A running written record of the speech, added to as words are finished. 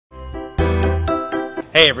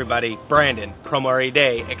Hey everybody, Brandon, promo every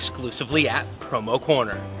day, exclusively at Promo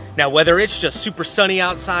Corner. Now whether it's just super sunny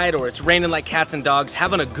outside or it's raining like cats and dogs,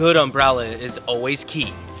 having a good umbrella is always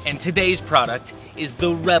key. And today's product is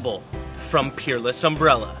the Rebel from Peerless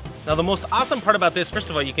Umbrella. Now the most awesome part about this, first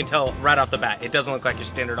of all, you can tell right off the bat, it doesn't look like your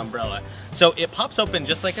standard umbrella. So it pops open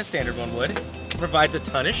just like a standard one would. It provides a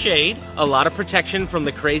ton of shade, a lot of protection from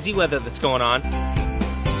the crazy weather that's going on.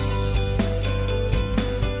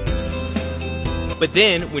 But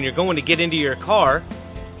then, when you're going to get into your car,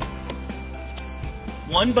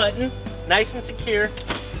 one button, nice and secure.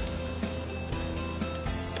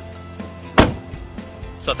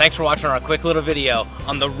 So thanks for watching our quick little video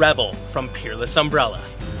on the Rebel from Peerless Umbrella.